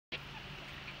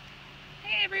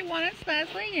everyone, it's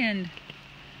Leslie, and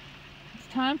it's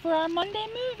time for our Monday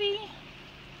movie.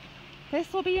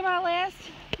 This will be my last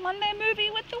Monday movie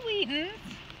with the Wheatens.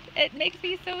 It makes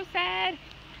me so sad.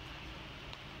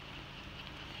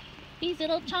 These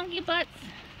little chunky butts,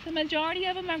 the majority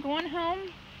of them are going home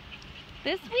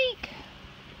this week.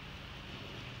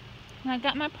 And I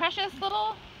got my precious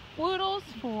little Woodles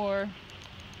for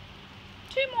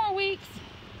 2 more weeks.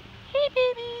 Hey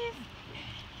babies!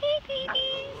 Hey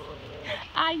babies!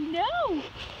 I know!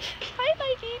 Hi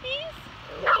my babies!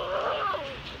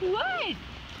 What?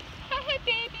 Hi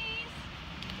babies!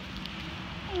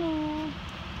 Oh.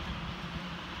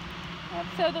 And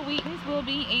so the Wheatens will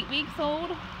be 8 weeks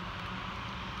old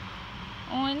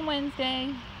on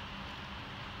Wednesday.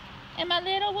 And my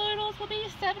little Woodles will be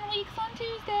 7 weeks on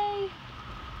Tuesday.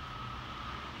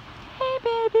 Hey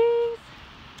babies!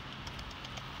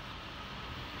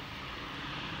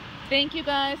 Thank you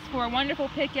guys for a wonderful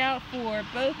pick out for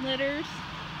both litters.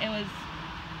 It was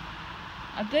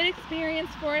a good experience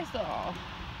for us all.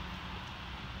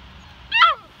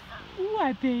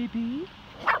 What baby?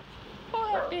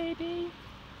 What baby?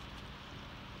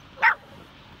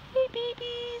 Hey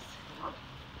babies!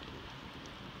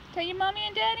 Tell your mommy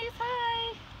and daddies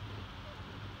hi!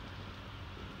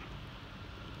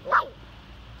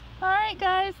 Alright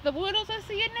guys, the Woodles will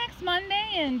see you next Monday,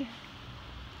 and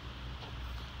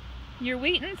your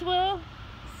Wheatens will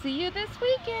see you this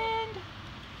weekend.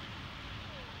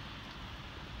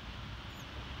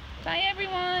 Bye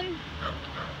everyone.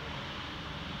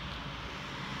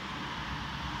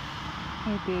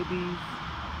 Hey babies.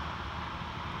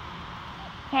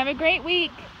 Have a great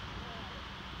week.